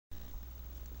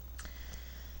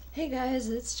Hey guys,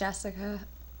 it's Jessica.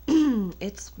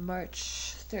 It's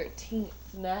March 13th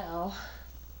now.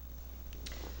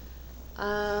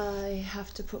 I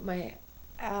have to put my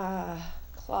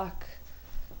clock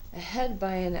ahead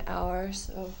by an hour,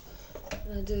 so I'm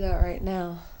gonna do that right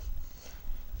now.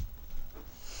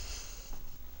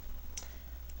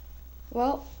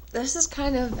 Well, this is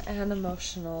kind of an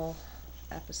emotional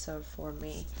episode for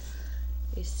me.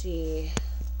 You see,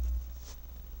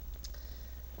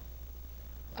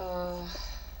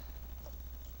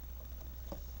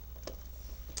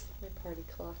 my party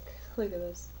clock. Look at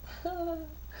this.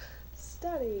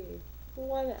 Study.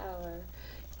 1 hour.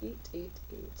 Eat, eat,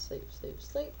 eat. Sleep, sleep,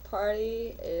 sleep.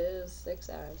 Party is 6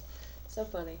 hours. So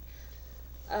funny.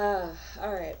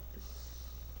 Alright.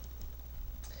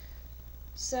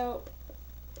 So,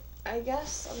 I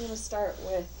guess I'm gonna start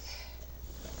with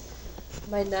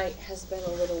my night has been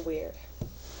a little weird.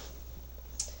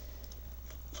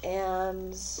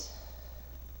 And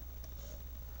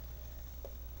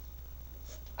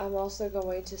I'm also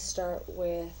going to start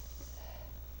with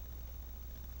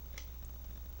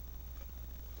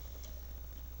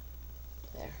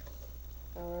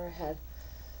hour ahead.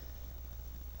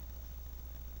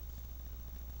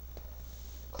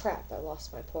 Crap, I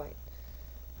lost my point.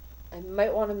 I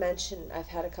might want to mention I've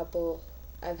had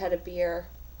a beer,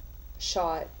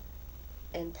 shot,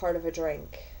 and part of a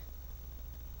drink.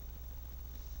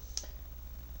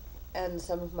 And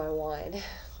some of my wine,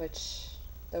 which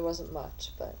there wasn't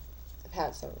much, but I've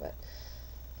had some of it.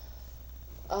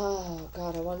 Oh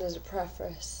god, I wanted to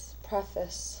preface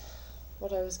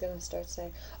what I was going to start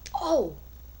saying. Oh!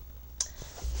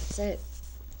 That's it.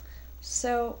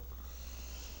 So,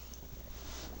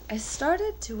 I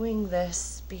started doing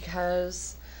this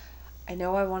because I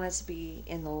know I wanted to be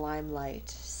in the limelight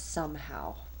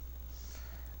somehow.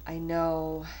 I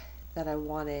know that I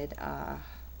wanted,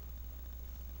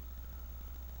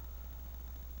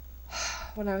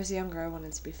 when I was younger, I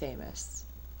wanted to be famous.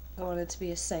 I wanted to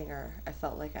be a singer. I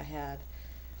felt like I had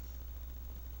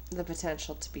the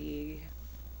potential to be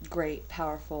great,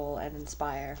 powerful, and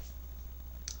inspire.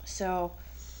 So,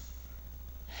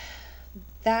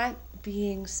 that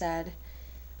being said,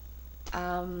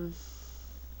 I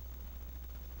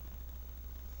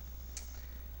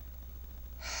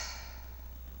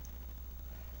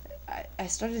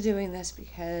started doing this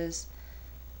because,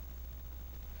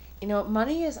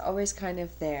 money is always kind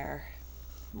of there.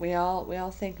 We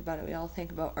all think about it. We all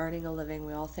think about earning a living.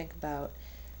 We all think about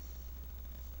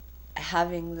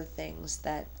having the things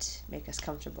that make us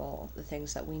comfortable, the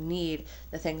things that we need,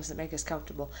 the things that make us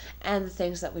comfortable, and the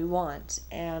things that we want.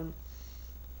 And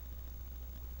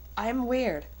I'm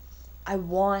weird. I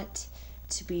want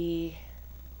to be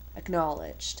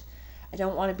acknowledged. I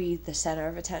don't want to be the center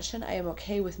of attention. I am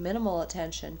okay with minimal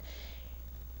attention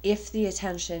if the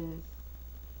attention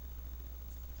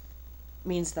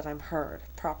means that I'm heard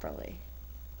properly.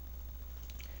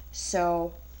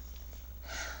 So,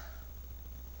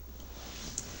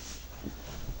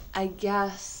 I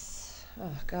guess,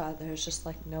 oh god, there's just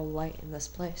like no light in this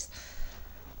place.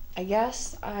 I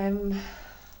guess I've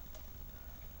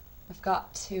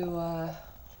got to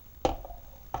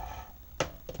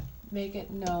make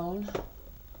it known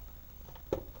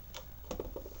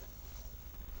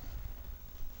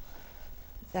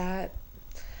that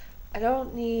I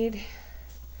don't need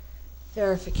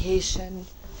verification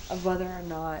of whether or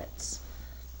not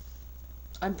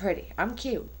I'm pretty. I'm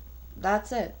cute.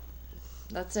 That's it.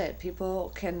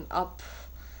 People can up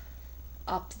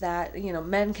that,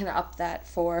 men can up that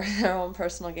for their own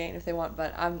personal gain if they want,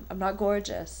 but I'm not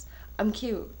gorgeous. I'm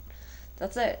cute.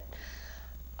 That's it.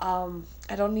 I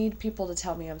don't need people to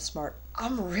tell me I'm smart.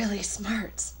 I'm really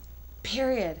smart.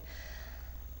 Period.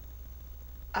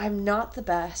 I'm not the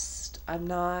best. I'm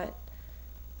not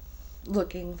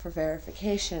looking for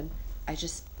verification. I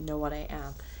just know what I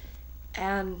am.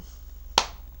 And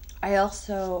I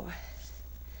also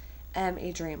am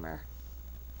a dreamer.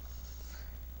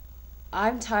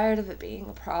 I'm tired of it being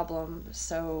a problem,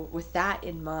 so with that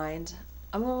in mind,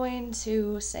 I'm going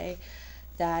to say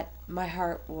that my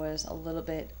heart was a little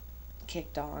bit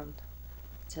kicked on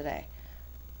today.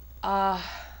 I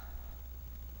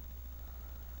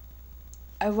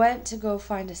went to go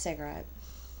find a cigarette.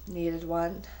 Needed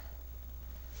one.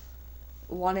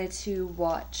 Wanted to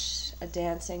watch a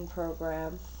dancing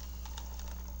program.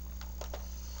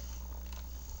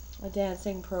 It's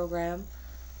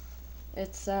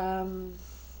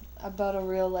about a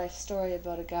real life story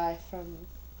about a guy from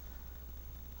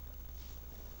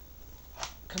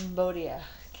Cambodia.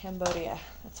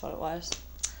 That's what it was.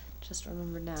 Just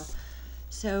remembered now.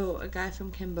 So, a guy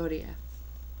from Cambodia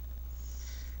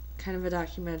kind of a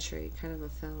documentary, kind of a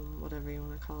film, whatever you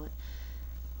want to call it.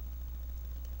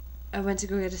 I went to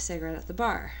go get a cigarette at the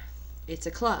bar. It's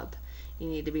a club. You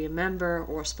need to be a member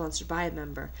or sponsored by a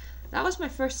member. That was my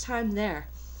first time there.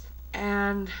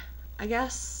 And I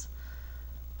guess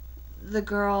the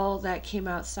girl that came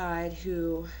outside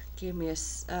who gave me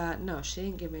no, she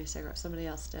didn't give me a cigarette, somebody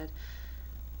else did,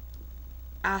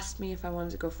 asked me if I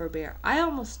wanted to go for a beer. I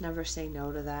almost never say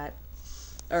no to that.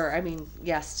 Or, I mean,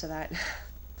 yes to that.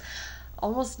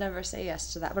 Almost never say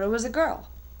yes to that. But it was a girl.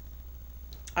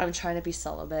 I'm trying to be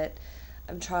celibate.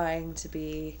 I'm trying to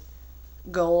be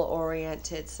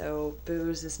goal-oriented, so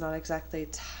booze is not exactly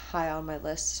high on my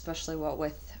list, especially what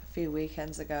with a few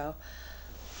weekends ago.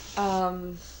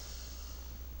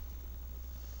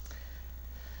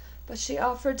 But she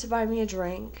offered to buy me a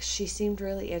drink. She seemed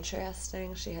really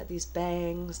interesting. She had these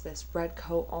bangs, this red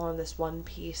coat on, this one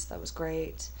piece that was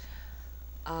great.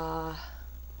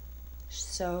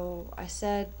 So I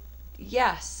said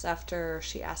yes after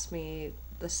she asked me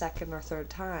the second or third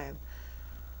time.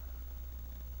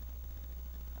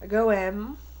 I go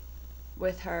in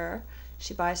with her.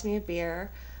 She buys me a beer.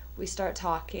 We start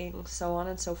talking, so on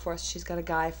and so forth. She's got a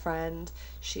guy friend.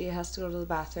 She has to go to the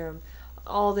bathroom.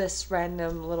 All this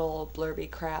random little blurby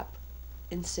crap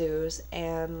ensues,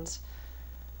 and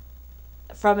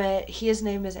from it, his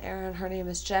name is Aaron, her name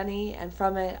is Jenny, and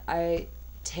from it, I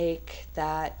take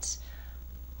that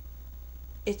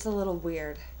it's a little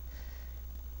weird.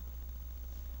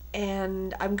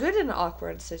 And I'm good in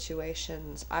awkward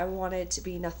situations. I want it to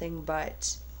be nothing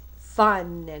but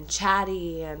fun and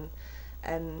chatty and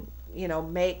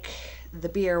make the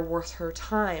beer worth her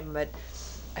time, but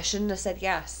I shouldn't have said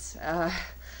yes.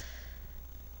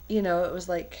 It was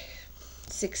like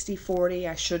 60-40.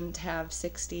 I shouldn't have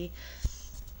 60.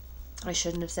 I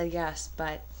shouldn't have said yes,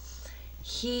 but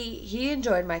he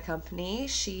enjoyed my company.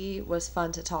 She was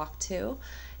fun to talk to.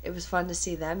 It was fun to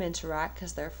see them interact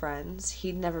because they're friends.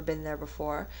 He'd never been there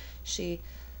before. She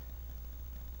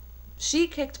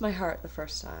kicked my heart the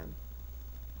first time.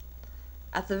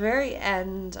 At the very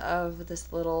end of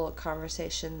this little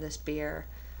conversation, this beer,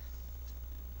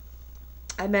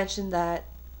 I mentioned that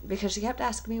because she kept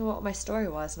asking me what my story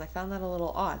was, and I found that a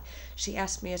little odd. She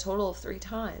asked me a total of 3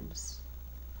 times.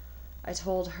 I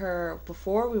told her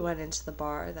before we went into the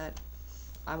bar that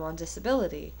I'm on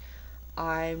disability.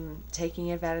 I'm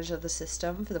taking advantage of the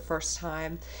system for the first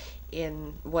time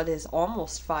in what is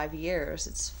almost 5 years.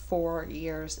 It's 4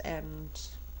 years and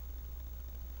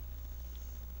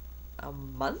a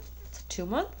month, 2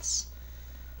 months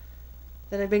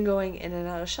that I've been going in and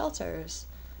out of shelters.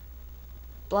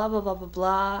 Blah, blah, blah, blah,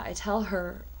 blah. I tell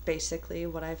her basically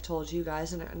what I've told you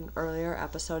guys in an earlier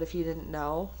episode. If you didn't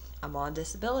know, I'm on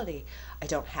disability. I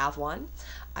don't have one.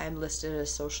 I'm listed as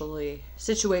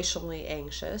situationally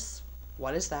anxious.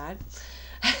 What is that?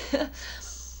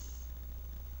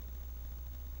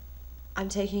 I'm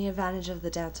taking advantage of the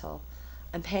dental.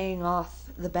 I'm paying off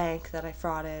the bank that I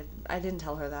frauded. I didn't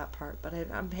tell her that part, but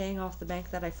I'm paying off the bank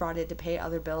that I frauded to pay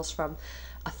other bills from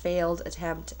a failed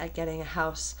attempt at getting a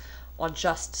house on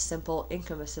just simple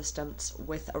income assistance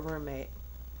with a roommate.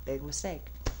 Big mistake.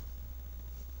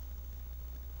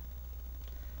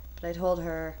 But I told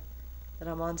her that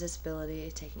I'm on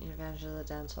disability, taking advantage of the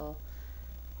dental.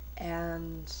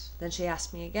 And then she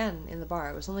asked me again in the bar.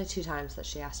 It was only 2 times that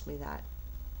she asked me that.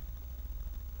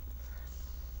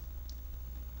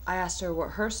 I asked her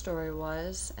what her story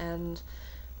was, and,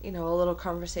 a little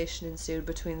conversation ensued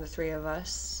between the 3 of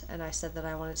us, and I said that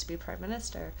I wanted to be Prime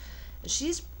Minister. And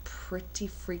she's pretty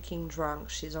freaking drunk.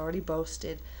 She's already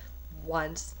boasted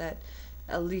once that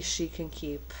at least she can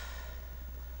keep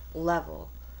level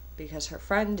because her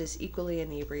friend is equally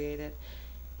inebriated,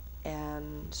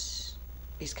 and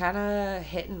he's kind of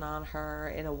hitting on her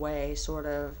in a way, sort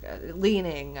of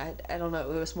leaning. I don't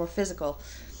know, it was more physical.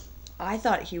 I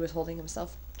thought he was holding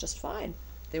himself just fine.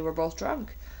 They were both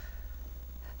drunk.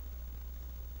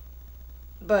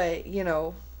 But,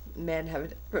 men have a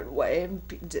different way,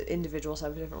 individuals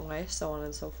have a different way, so on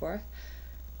and so forth.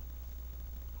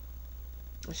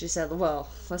 She said, well,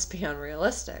 let's be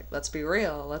unrealistic. Let's be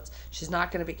real. You're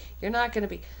not going to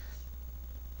be.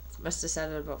 Must have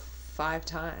said it about 5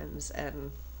 times, and,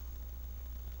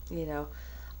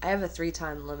 I have a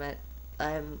 3-time limit.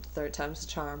 I'm 3rd time's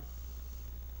the charm.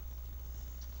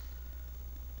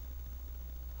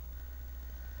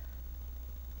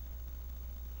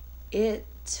 It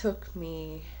took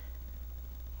me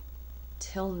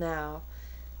till now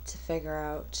to figure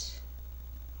out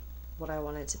what I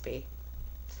wanted to be.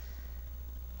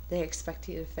 They expect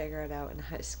you to figure it out in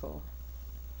high school.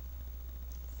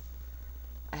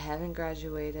 I haven't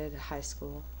graduated high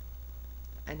school.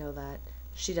 I know that.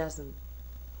 She doesn't.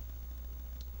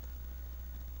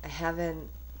 I haven't.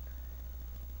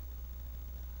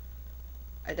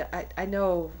 I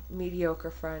know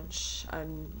mediocre French.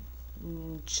 I'm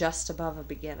just above a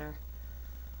beginner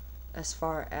as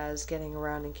far as getting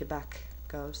around in Quebec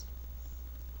goes.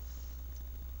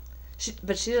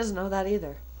 But she doesn't know that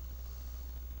either.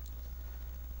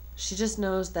 She just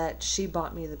knows that she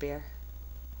bought me the beer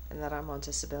and that I'm on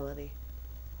disability.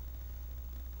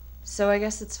 So I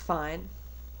guess it's fine.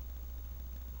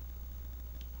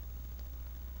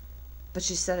 But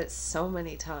she said it so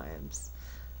many times.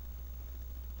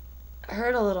 I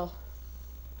heard a little.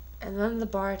 And then the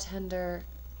bartender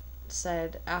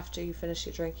said, after you finish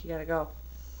your drink, you gotta go.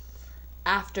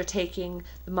 After taking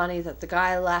the money that the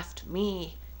guy left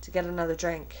me to get another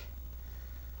drink.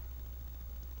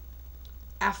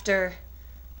 After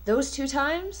those 2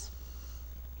 times,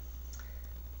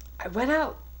 I went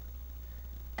out.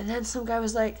 And then some guy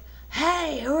was like,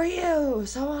 hey, who are you?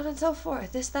 So on and so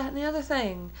forth. This, that, and the other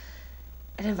thing.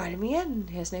 And invited me in.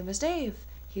 His name was Dave.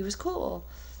 He was cool.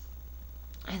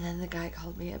 And then the guy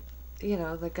called me up.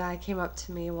 The guy came up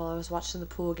to me while I was watching the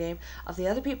pool game of the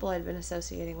other people I'd been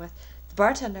associating with. The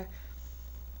bartender.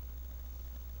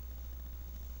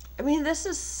 I mean, this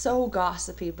is so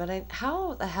gossipy, but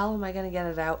how the hell am I going to get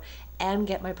it out and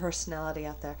get my personality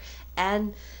out there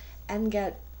and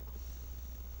get...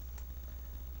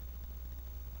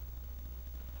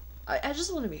 I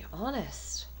just want to be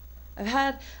honest. I've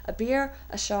had a beer,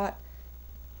 a shot,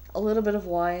 a little bit of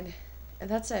wine, and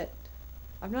that's it.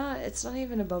 It's not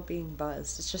even about being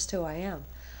buzzed. It's just who I am.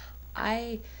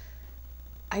 I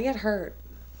get hurt.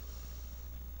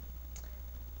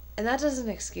 And that doesn't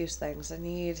excuse things. That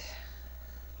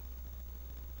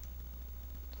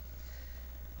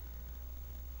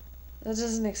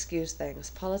doesn't excuse things.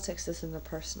 Politics isn't a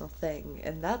personal thing.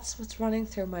 And that's what's running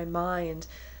through my mind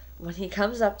when he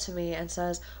comes up to me and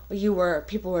says, well,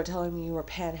 people were telling me you were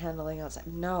panhandling outside.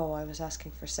 No, I was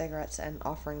asking for cigarettes and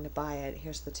offering to buy it.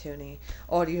 Here's the toonie.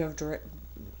 Oh, do you have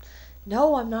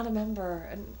No, I'm not a member.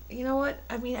 And you know what?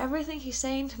 I mean, everything he's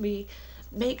saying to me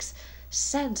makes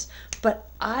sense. But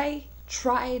I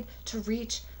tried to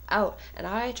reach out and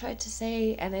I tried to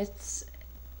say, and it's,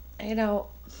 the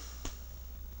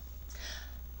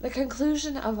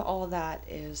conclusion of all that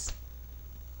is,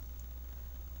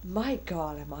 my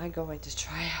God, am I going to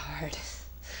try hard?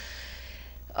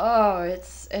 Oh,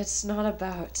 it's not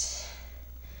about...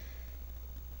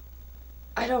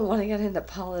 I don't want to get into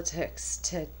politics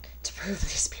to prove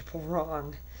these people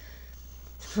wrong.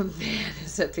 But man,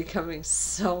 is it becoming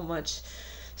so much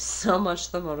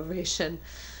the motivation.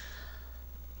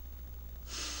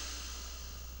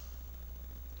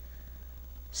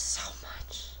 So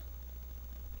much.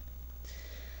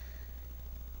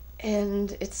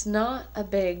 And it's not a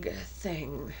big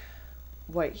thing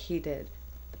what he did,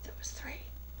 but there was 3.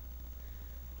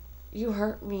 You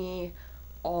hurt me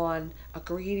on a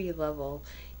greedy level,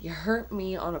 you hurt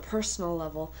me on a personal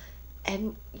level,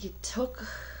 and you took...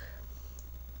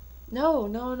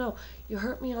 No. You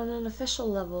hurt me on an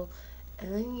official level,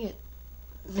 and then you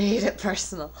made it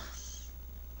personal.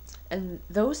 And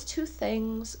those 2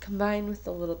 things, combined with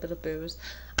a little bit of booze,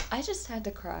 I just had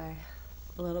to cry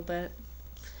a little bit.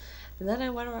 And then I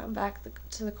went around back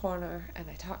to the corner, and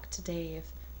I talked to Dave,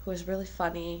 who was really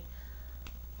funny.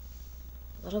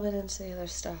 A little bit into the other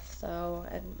stuff, though,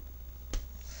 and,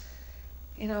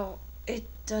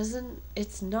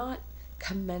 it's not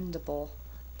commendable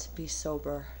to be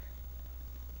sober.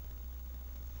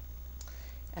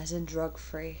 As in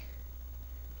drug-free.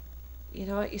 You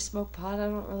know what, you smoke pot, I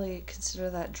don't really consider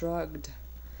that drugged.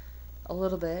 A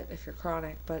little bit, if you're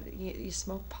chronic, but you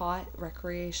smoke pot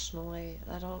recreationally,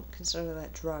 I don't consider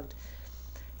that drugged.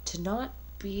 To not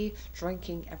be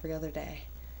drinking every other day,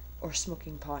 or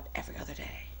smoking pot every other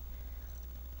day,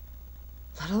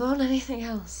 let alone anything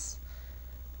else,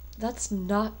 that's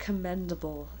not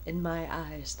commendable in my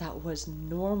eyes. That was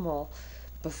normal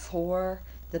before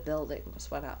the buildings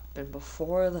went up and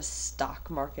before the stock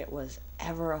market was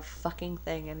ever a fucking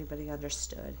thing anybody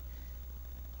understood.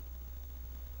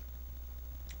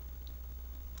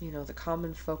 The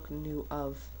common folk knew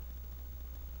of.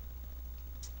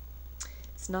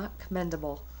 It's not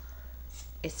commendable.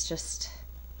 It's just...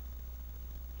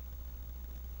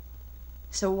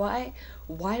 So why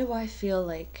do I feel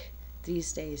like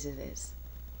these days it is?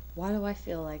 Why do I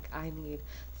feel like I need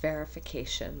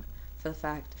verification for the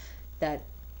fact that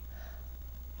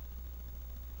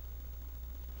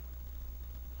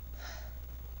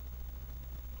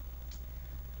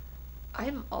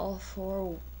I'm all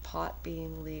for pot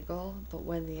being legal, but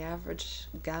when the average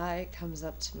guy comes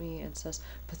up to me and says,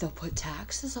 but they'll put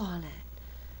taxes on it,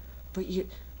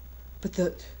 But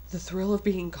the thrill of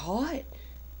being caught.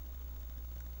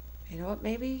 You know what?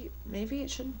 Maybe it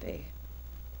shouldn't be.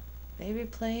 Maybe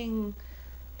playing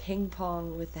ping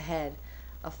pong with the head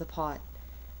of the pot,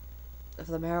 of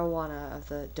the marijuana, of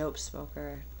the dope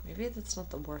smoker. Maybe that's not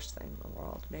the worst thing in the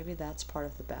world. Maybe that's part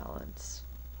of the balance.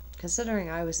 Considering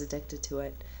I was addicted to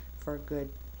it for a good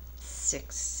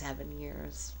 6-7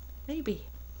 years. Maybe.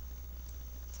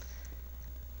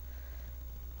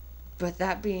 But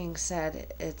that being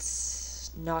said,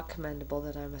 it's not commendable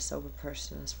that I'm a sober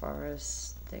person as far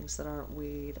as things that aren't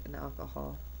weed and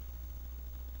alcohol.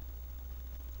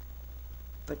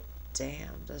 But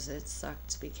damn, does it suck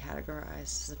to be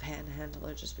categorized as a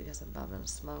panhandler just because I'm bumming a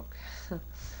smoke. And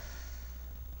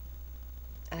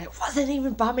I wasn't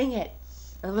even bumming it.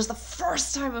 And it was the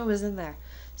first time I was in there.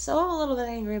 So I'm a little bit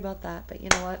angry about that, but you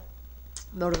know what?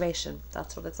 Motivation.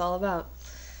 That's what it's all about.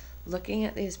 Looking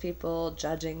at these people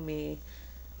judging me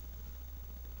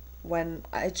when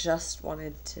I just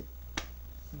wanted to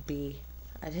be.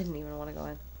 I didn't even want to go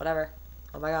in. Whatever.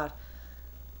 Oh my god.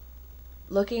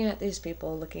 Looking at these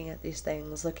people, looking at these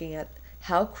things, looking at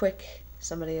how quick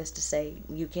somebody is to say,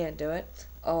 you can't do it.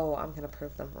 Oh, I'm going to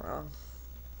prove them wrong.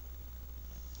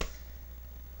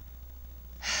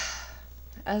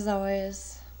 As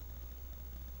always,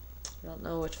 I don't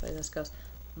know which way this goes.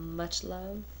 Much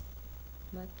love.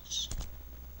 Much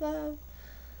love.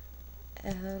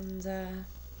 And,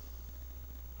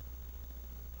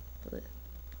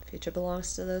 future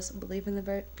belongs to those who believe in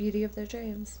the beauty of their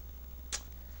dreams.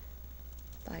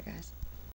 Bye, guys.